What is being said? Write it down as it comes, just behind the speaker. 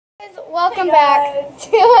Welcome back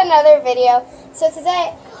to another video. So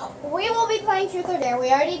today we will be playing Truth or Dare.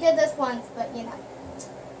 We already did this once, but you know,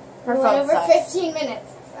 we went over 15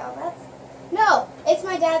 minutes. So that's it's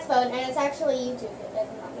my dad's phone, and it's actually YouTube that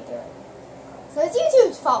doesn't let me do it. So it's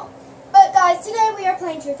YouTube's fault. But guys, today we are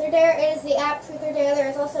playing Truth or Dare. It is the app Truth or Dare. There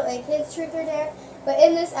is also a kids Truth or Dare, but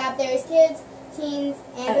in this app there is kids, teens,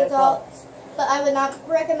 and adults. But I would not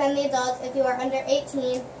recommend the adults if you are under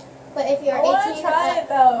 18. But if you're 18, I want to try it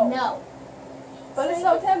though. No. But it's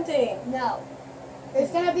so tempting. No.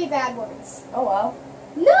 There's gonna be bad words. Oh well.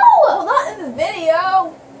 No! Well, not in the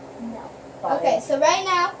video. No. Okay, so right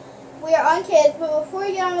now we are on kids, but before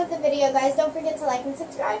we get on with the video, guys, don't forget to like and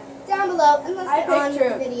subscribe down below, and let's get on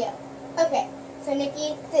with the video. Okay. So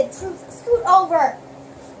Nikki, did Truth scoot over?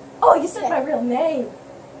 Oh, you said my real name.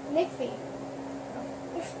 Nickfee.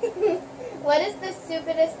 What is the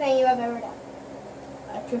stupidest thing you have ever done?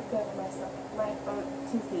 I tripped over myself. My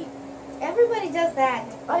 2 feet. Everybody does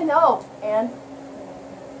that. I know. And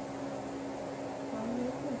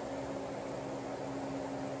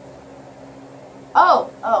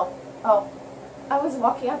oh. I was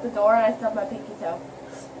walking out the door and I stubbed my pinky toe.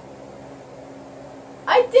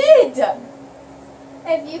 I did!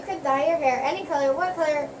 If you could dye your hair any color, what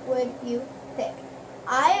color would you pick?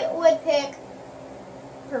 I would pick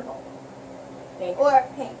purple. Pink. Or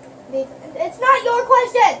pink. It's not your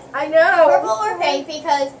question! I know! Purple or pink,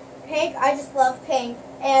 because pink, I just love pink.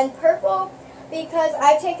 And purple, because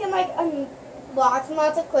I've taken like lots and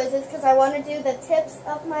lots of quizzes because I want to do the tips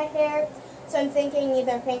of my hair. So I'm thinking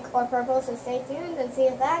either pink or purple, so stay tuned and see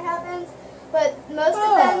if that happens. But most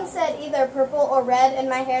of them said either purple or red, and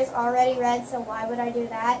my hair's already red, so why would I do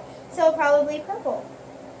that? So probably purple.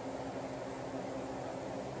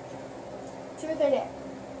 Truth or dare?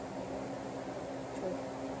 Truth.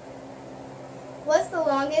 What's the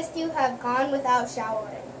longest you have gone without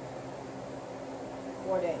showering?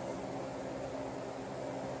 4 days.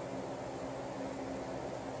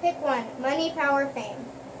 Pick one. Money, power, fame.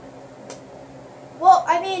 Well,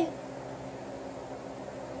 I mean,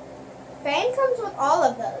 fame comes with all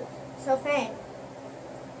of those. So fame.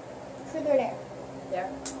 Truth or dare?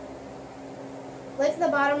 Dare. Lick the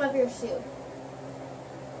bottom of your shoe.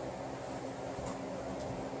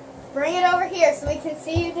 Bring it over here so we can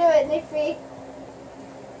see you do it, Nickfee.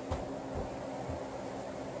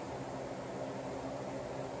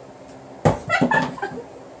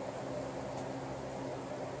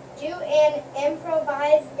 Do an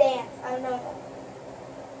improvised dance. I don't know what that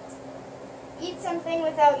is. Eat something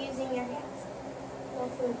without using your hands. No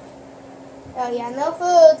food. Oh yeah, no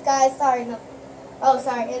food, guys. Sorry, no food. Oh,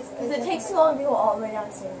 sorry. Because it takes too long to go all the way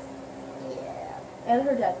downstairs. Yeah. And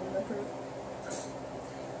her dad didn't approve.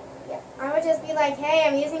 Yeah. I would just be like, hey,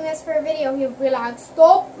 I'm using this for a video. He would be like,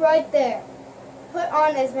 stop right there. Put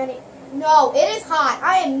on as many. No, it is hot.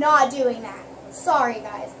 I am not doing that. Sorry,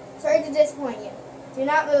 guys. Sorry to disappoint you. Do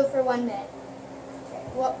not move for 1 minute. Okay.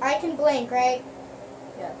 Well, I can blink, right?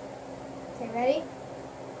 Yeah. Okay, ready?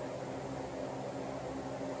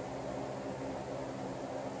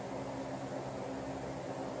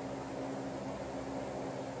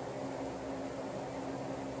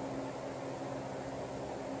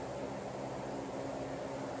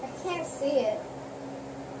 I can't see it.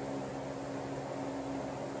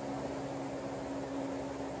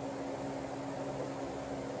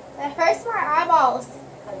 That hurts my eyeballs.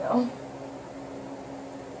 I know.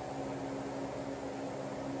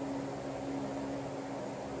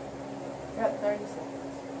 You're at 30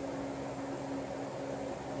 seconds.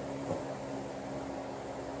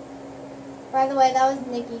 By the way, that was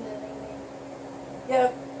Nikki moving me.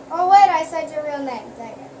 Yep. Oh wait, I said your real name.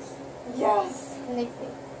 Dang it. Yes. Nikki.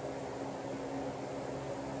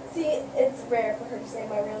 See, it's rare for her to say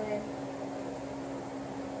my real name.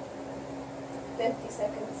 50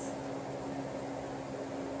 seconds.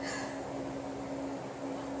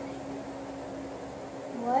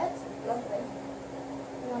 What? Nothing.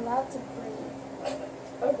 I'm allowed to breathe.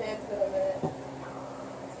 Okay, it's been a minute.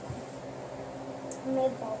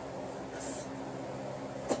 Mid-ball.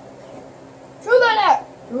 Truth or dare?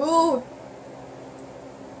 Dude.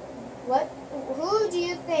 Who do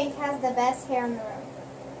you think has the best hair in the room?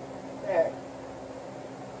 There.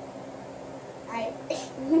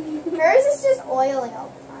 Hers is just oily all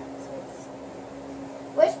the time. So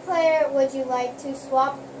which player would you like to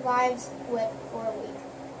swap lives with for a week?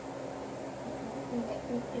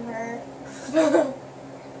 Her.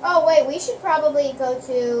 Oh wait, we should probably go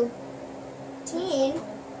to teen.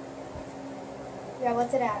 Yeah,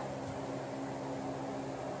 what's it at?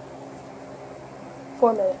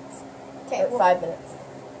 4 minutes. Okay. Or 5 minutes.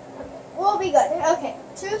 We'll be good. Okay.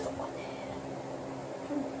 Truth.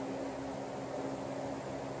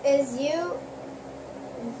 Is you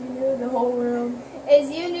knew the whole world. Is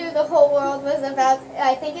you knew the whole world was about.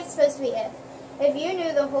 I think it's supposed to be if. If you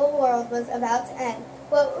knew the whole world was about to end,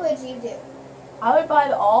 what would you do? I would buy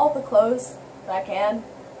all the clothes that I can,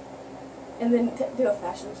 and then do a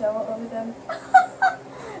fashion show over them.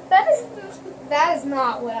 That is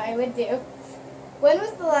not what I would do. When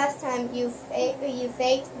was the last time you faked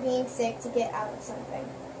being sick to get out of something?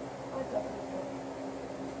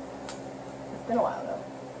 It's been a while though.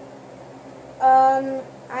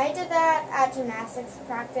 I did that at gymnastics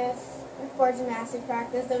practice. For gymnastics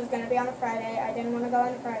practice, that was going to be on a Friday. I didn't want to go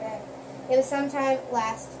on a Friday. It was sometime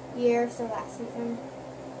last year, so last season.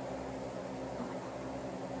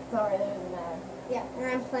 Sorry, there's an ad. Yeah, and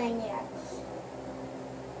I'm playing the ad.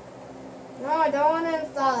 No, I don't want to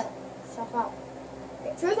install it. Shut up.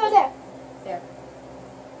 Okay, truth or dare? There.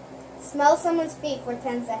 Smell someone's feet for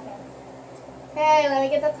 10 seconds. Okay, let me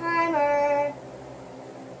get the timer.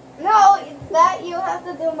 No, that you have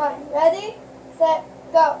to do mine. Ready, set,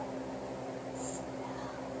 go.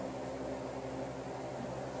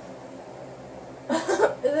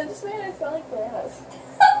 Is it just me and I smell like bananas?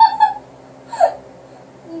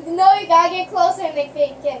 No, you gotta get closer and make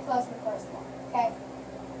feet get closer first one. Okay.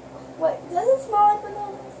 What, does it smell like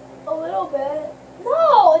bananas? A little bit.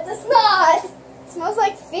 No, it does not. It smells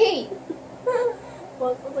like feet.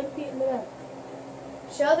 Well, it smells like feet and bananas.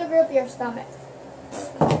 Show the group your stomach.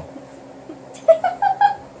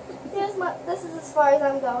 This is as far as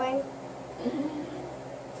I'm going.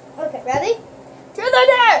 Okay, ready? Truth or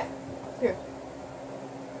dare? Here.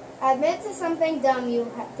 Admit to something dumb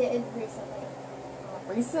you did recently.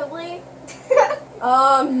 Recently?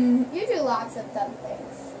 You do lots of dumb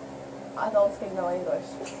things. I don't speak no English.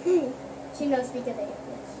 She knows speak of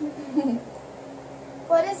English.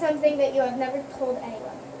 What is something that you have never told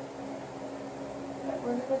anyone? What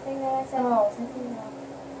was the thing that I said? Oh, something else.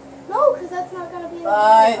 No, because that's not going to be...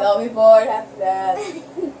 Fine, I'll be bored after that.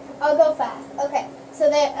 I'll go fast. Okay, so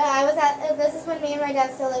I was at... this is when me and my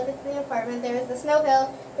dad still lived in the apartment. There was the snow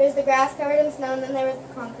hill, there was the grass covered in snow, and then there was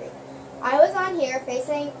the concrete. I was on here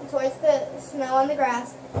facing towards the snow on the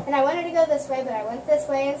grass, and I wanted to go this way, but I went this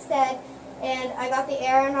way instead, and I got the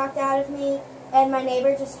air knocked out of me, and my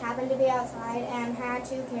neighbor just happened to be outside and had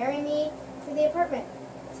to carry me to the apartment.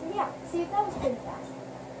 So yeah, see, that was pretty fast.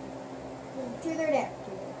 Truth or dare?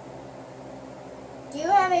 Do you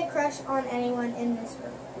have a crush on anyone in this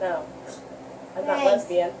room? No. I'm not Thanks.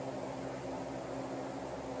 lesbian.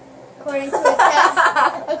 According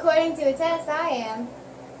to a test, I am.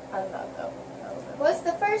 I'm not though. What's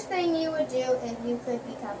the first thing you would do if you could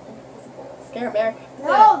become invisible? Scare America.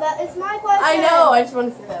 No, that is my question. I know. I just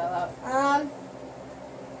want to say that out loud.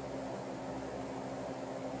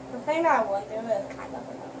 The thing that I would do is kind of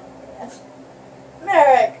another.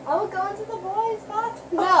 Merrick. I would go into the boys'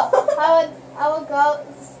 bathroom. No,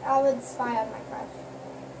 I would spy on my crush.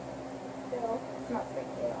 No. It's not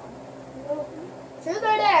freaky at all. No. Truth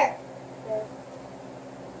or dare? There.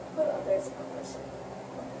 Oh, there's a question.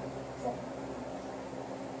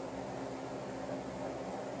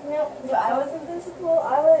 No. If I was invisible,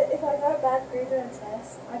 I would. If I got a bad grade on a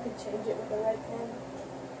test, I could change it with a red pen.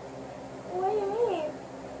 What do you mean?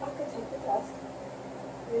 I could take the test,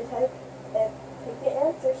 retype, and take the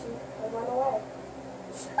answer sheet and run away.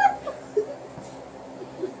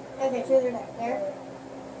 Okay, truth or dare? Dare?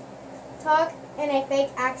 Talk in a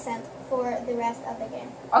fake accent for the rest of the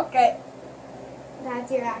game. Okay.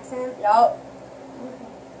 That's your accent? Yup. Okay.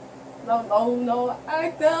 No,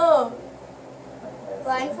 I don't.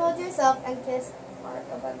 Blindfold yourself and kiss part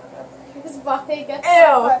of another's body.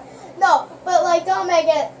 Ew. No, but like don't make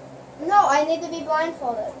it. No, I need to be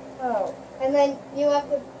blindfolded. Oh. And then you have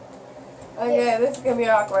to. Okay, this is gonna be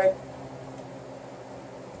awkward.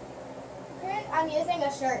 I'm using a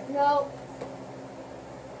shirt. No.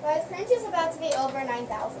 Guys, Cringe is about to be over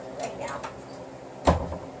 9,000 right now.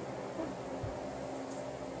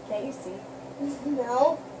 Can't you see?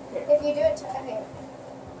 No. Here. If you do it, okay.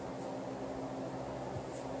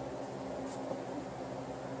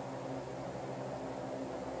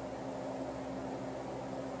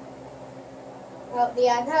 Oh,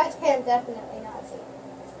 yeah, now I can definitely not see.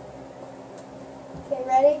 Okay,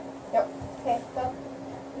 ready? Yep. Okay, go.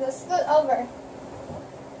 Let's scoot over.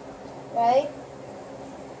 Ready?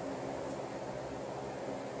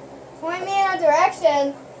 Point me in a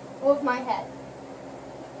direction. Move my head.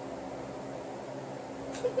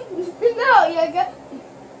 No, you go.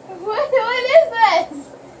 What is this?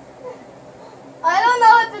 I don't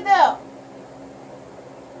know what to do.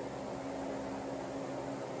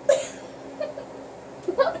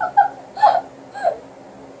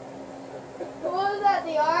 What was that,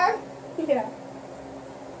 the arm? Yeah.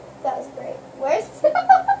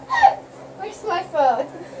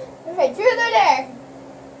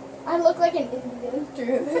 look like an Indian.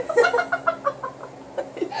 True.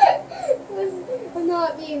 I'm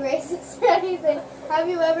not being racist or anything. Have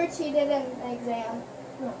you ever cheated in an exam?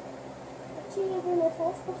 No. I've cheated in a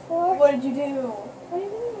test before. What did you do? What do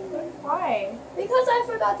you mean? Why? Because I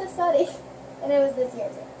forgot to study. And it was this year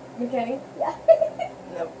too. You kidding? Yeah.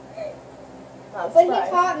 Nope. Not But he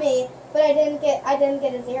surprised. taught me, but I didn't get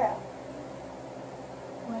a 0.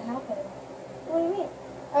 What happened? What do you mean?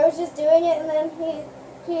 I was just doing it and then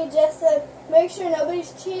he just said, make sure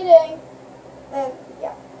nobody's cheating. And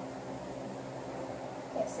yeah.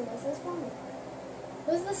 Okay, so this is funny.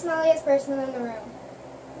 Who's the smelliest person in the room?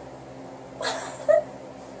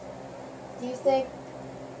 Do you think?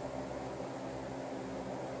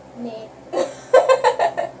 Me.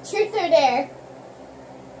 Truth or dare?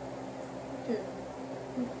 True.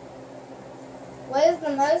 What is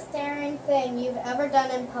the most daring thing you've ever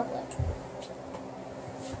done in public?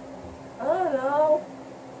 I don't know.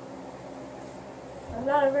 I'm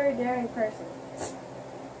not a very daring person.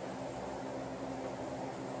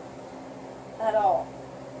 At all.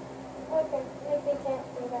 Okay, maybe we can't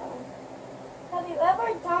do that one. Have you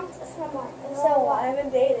ever dumped someone? And so No, what? I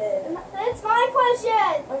haven't dated. That's my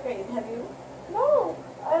question! Okay, have you? No.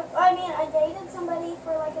 I mean, I dated somebody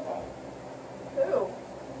for like a day. Who?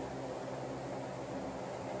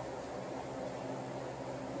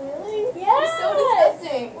 Really? Yes! You're so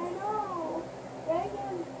disgusting. I know.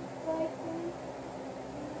 Reagan, like,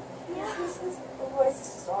 yeah. The voice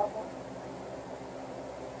is just awful.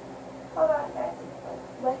 Hold on, guys.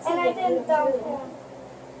 Let's And I didn't dump him.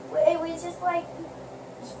 We just like,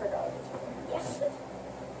 Just forgot it. yes.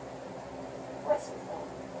 What's she say?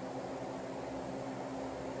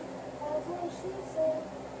 That's what she said.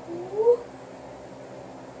 Ooh.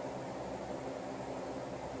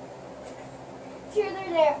 Truth or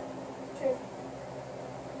dare? Truth.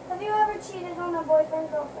 Have you ever cheated on a boyfriend,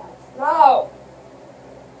 girlfriend? No!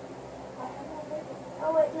 I have no boyfriend.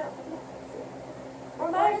 Oh wait, no.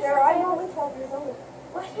 I'm not a girl. I'm only 12 years old.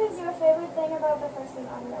 What is your favorite thing about the person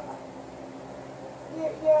on your left?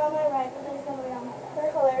 You're on my right, but there's nobody on my left.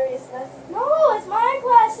 Her hilariousness. No, it's my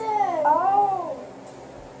question. Oh!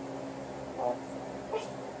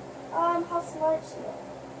 How smart she is.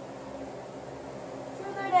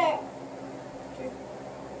 Truth or dare? Truth.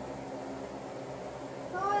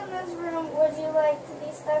 Who in this room would you like to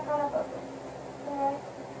be stuck on a boat with? Dare.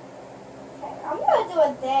 Okay, I'm gonna do a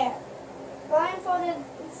dare. Blindfolded,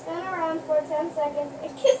 spin around for 10 seconds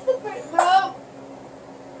and kiss the person. No!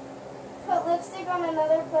 Put lipstick on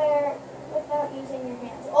another player without using your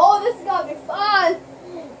hands. Oh, this is gonna be fun!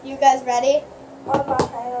 You guys ready? On my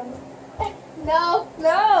hand. No.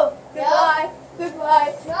 No! Goodbye.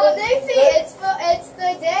 Goodbye. No, Nixie, it's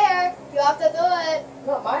the dare. You have to do it.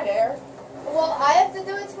 Not my dare. Well, I have to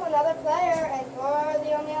do it to another player, and you're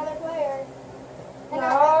the only other player. No, And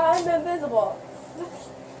I'm invisible.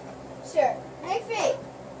 Sure. Nixie,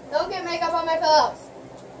 don't get makeup on my pillows.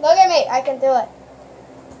 Look at me. I can do it.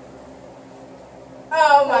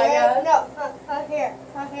 Oh my Alright, god. No, here.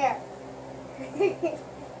 Here.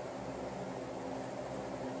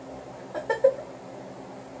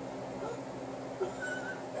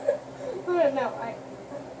 No, I.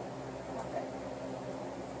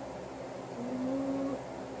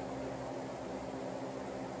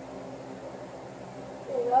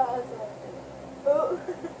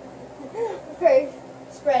 Okay,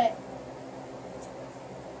 spread it.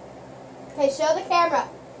 Okay, show the camera.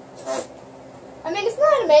 I mean, it's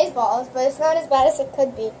not amazeballs, but it's not as bad as it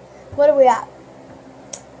could be. What are we at?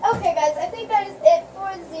 Okay, guys, I think that is it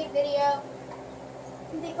for the video.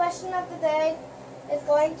 The question of the day is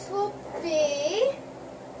going to be...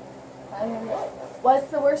 I don't know. What's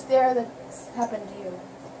the worst dare that's happened to you?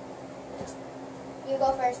 You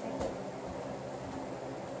go first, Nikki.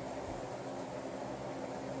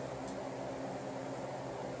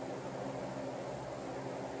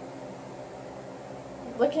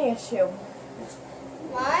 Licking a shoe.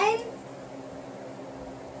 Mine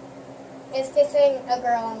is kissing a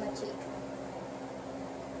girl on the cheek.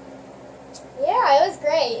 Yeah, it was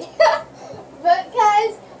great. But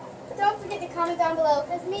guys, don't forget to comment down below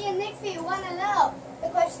because me and Nixie want to know. The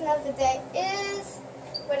question of the day is,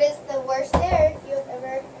 what is the worst dare you've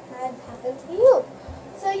ever had happen to you?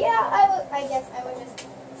 So yeah, I guess I will just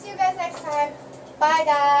see you guys next time. Bye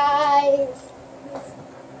guys.